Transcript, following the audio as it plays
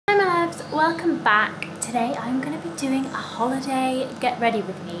welcome back. Today I'm going to be doing a holiday get ready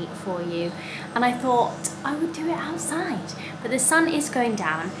with me for you, and I thought I would do it outside, but the sun is going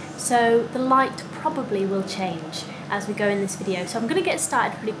down, so the light probably will change as we go in this video, so I'm going to get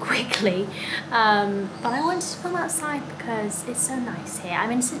started pretty quickly, but I wanted to film outside because it's so nice here.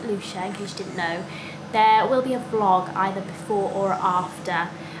 I'm in St Lucia, in case you didn't know. There will be a vlog either before or after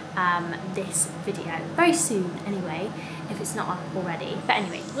this video, very soon anyway, if it's not on already. But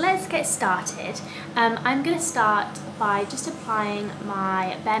anyway, let's get started. I'm going to start by just applying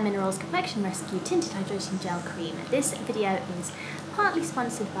my bareMinerals Complexion Rescue Tinted Hydrating Gel Cream. This video is partly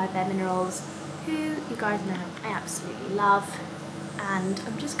sponsored by bareMinerals, who you guys know I absolutely love, and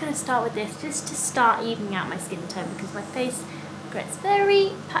I'm just going to start with this just to start evening out my skin tone, because my face gets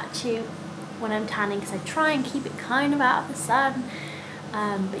very patchy when I'm tanning because I try and keep it kind of out of the sun,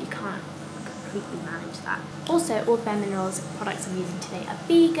 but you can't completely manage that. Also, all the bareMinerals products I'm using today are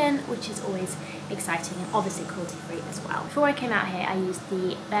vegan, which is always exciting, and obviously cruelty free as well. Before I came out here, I used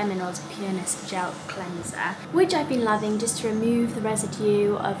the bareMinerals Pureness Gel Cleanser, which I've been loving just to remove the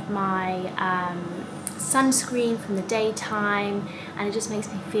residue of my sunscreen from the daytime, and it just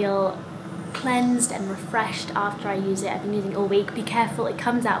makes me feel cleansed and refreshed after I use it. I've been using it all week. Be careful, it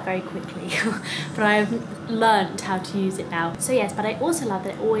comes out very quickly, but I've learned how to use it now. So yes, but I also love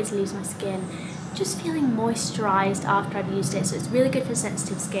that it always leaves my skin just feeling moisturised after I've used it, so it's really good for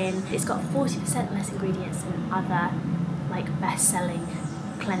sensitive skin. It's got 40% less ingredients than other like best-selling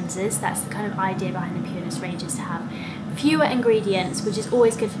cleansers. That's the kind of idea behind the Pureness range, is to have fewer ingredients, which is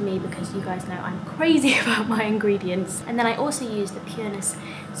always good for me because you guys know I'm crazy about my ingredients. And then I also use the Pureness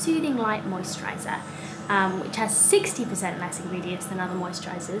Soothing Light Moisturiser, which has 60% less ingredients than other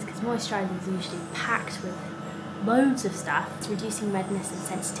moisturisers, because moisturisers are usually packed with loads of stuff. It's reducing redness and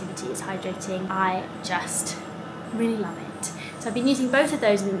sensitivity, it's hydrating. I just really love it. So I've been using both of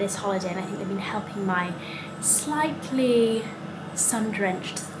those in this holiday, and I think they've been helping my slightly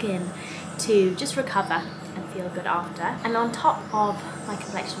sun-drenched skin to just recover and feel good after. And on top of my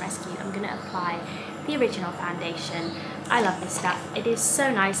Complexion Rescue, I'm going to apply the original foundation. I love this stuff. It is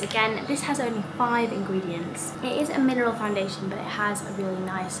so nice. Again, this has only 5 ingredients. It is a mineral foundation, but it has a really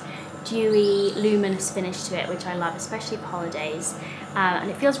nice dewy, luminous finish to it, which I love, especially for holidays.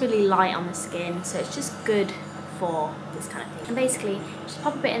 And it feels really light on the skin, so it's just good for this kind of thing. And basically, just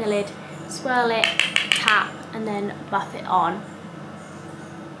pop a bit in the lid, swirl it, tap, and then buff it on,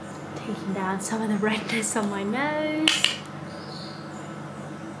 taking down some of the redness on my nose.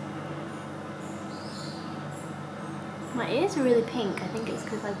 My ears are really pink. I think it's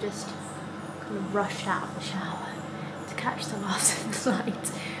because I've just kind of rushed out of the shower to catch the last of the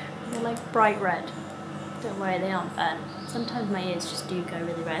light. They're like bright red. Don't worry, they aren't burnt. Sometimes my ears just do go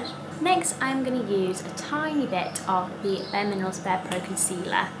really red. Next, I'm going to use a tiny bit of the bareMinerals Bare Pro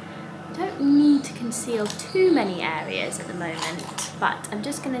Concealer. I don't need to conceal too many areas at the moment, but I'm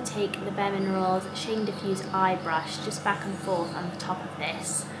just going to take the bareMinerals Shade Diffuse Eye Brush just back and forth on the top of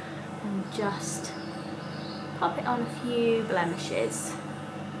this and just pop it on a few blemishes.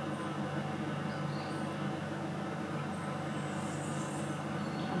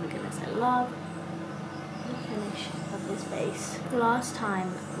 Oh my goodness, I love the finish of this base. The last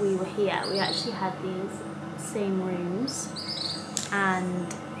time we were here, we actually had these same rooms,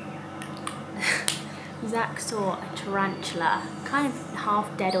 and Zach saw a tarantula, kind of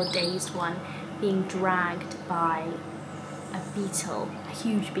half dead or dazed one, being dragged by a beetle, a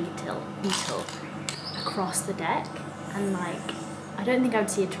huge beetle across the deck. And like, I don't think I would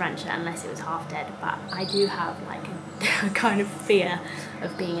see a tarantula unless it was half dead, but I do have like a kind of fear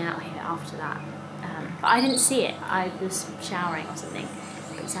of being out here after that. But I didn't see it. I was showering or something,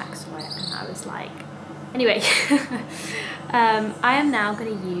 but Zach saw it, and I was like, anyway. I am now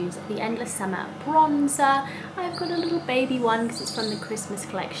going to use the Endless Summer bronzer. I've got a little baby one because it's from the Christmas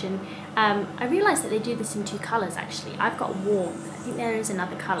collection. I realised that they do this in 2 colours actually. I've got Warmth. I think there is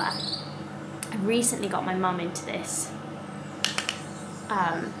another colour. I recently got my mum into this,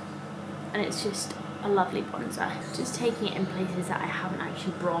 and it's just a lovely bronzer. Just taking it in places that I haven't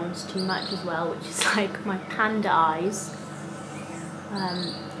actually bronzed too much as well, which is like my panda eyes.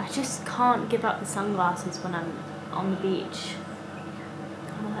 I just can't give up the sunglasses when I'm on the beach.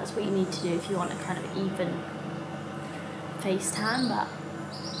 Well, that's what you need to do if you want a kind of even face tan, but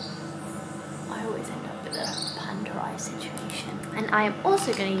I always end up with a panda eye situation. And I am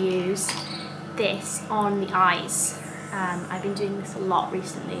also going to use this on the eyes. I've been doing this a lot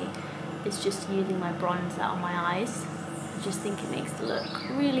recently. It's just using my bronzer on my eyes. I just think it makes the look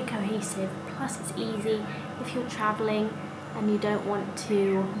really cohesive, plus it's easy if you're traveling and you don't want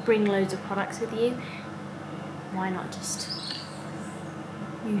to bring loads of products with you. Why not just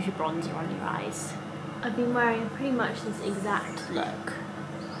use your bronzer on your eyes. I've been wearing pretty much this exact look,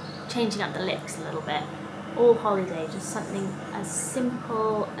 changing up the lips a little bit, all holiday, just something as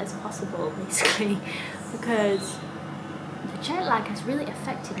simple as possible basically, because the jet lag has really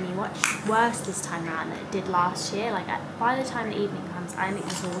affected me much worse this time around than it did last year. Like by the time the evening comes, I'm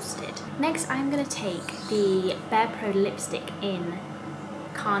exhausted. Next, I'm going to take the barePro lipstick in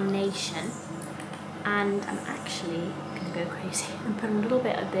Carnation, and I'm actually going to go crazy and put a little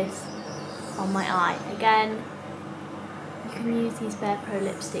bit of this on my eye. Again, you can use these barePro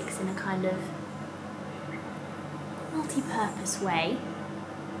lipsticks in a kind of multi-purpose way.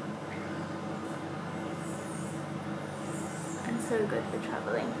 And so good for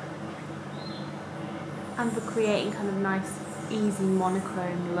travelling. And for creating kind of nice, easy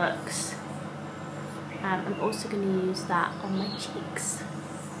monochrome looks. I'm also going to use that on my cheeks.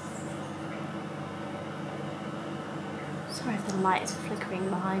 Sorry if the light is flickering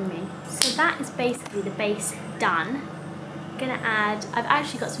behind me. So that is basically the base done. I'm gonna add, I've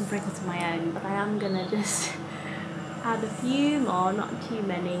actually got some prickles of my own, but I am gonna just add a few more, not too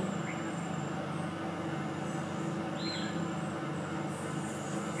many.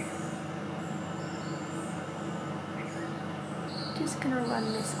 Just gonna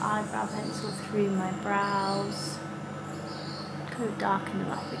run this eyebrow pencil through my brows, kind of darken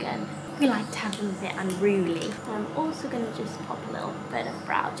them up again. We like to have them a bit unruly. I'm also going to just pop a little bit of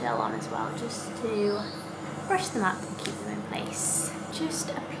brow gel on as well, just to brush them up and keep them in place.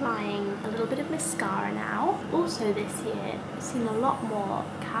 Just applying a little bit of mascara now. Also this year, I've seen a lot more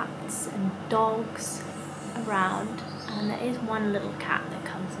cats and dogs around, and there is one little cat that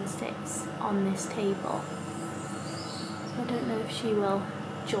comes and sits on this table. So I don't know if she will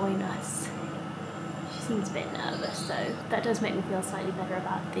join us. She seems a bit nervous, so that does make me feel slightly better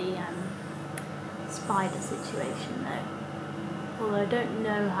about the spider situation though. Although I don't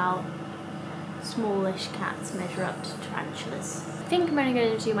know how smallish cats measure up to tarantulas. I think I'm only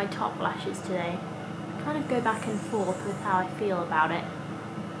going to do my top lashes today. I kind of go back and forth with how I feel about it.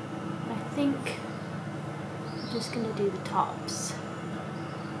 I think I'm just going to do the tops,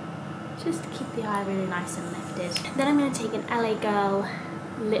 just to keep the eye really nice and lifted. Then I'm going to take an LA Girl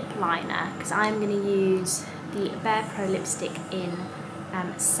lip liner, because I'm going to use the barePro lipstick in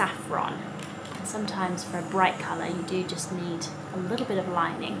Saffron. And sometimes for a bright colour you do just need a little bit of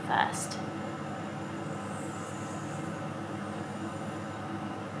lining first.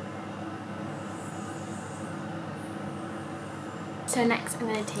 So next I'm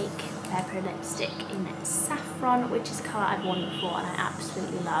going to take barePro lipstick in Saffron, which is a colour I've worn before and I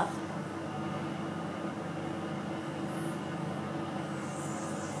absolutely love.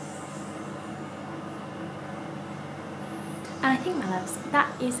 And I think, my loves,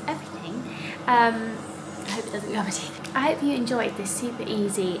 that is everything. I hope it doesn't go on my teeth. I hope you enjoyed this super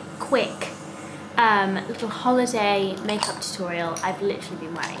easy, quick, little holiday makeup tutorial. I've literally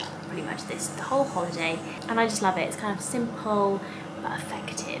been wearing pretty much this the whole holiday, and I just love it. It's kind of simple but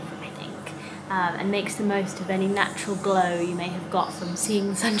effective, I think, and makes the most of any natural glow you may have got from seeing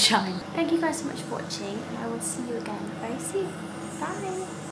the sunshine. Thank you guys so much for watching, and I will see you again very soon. Bye!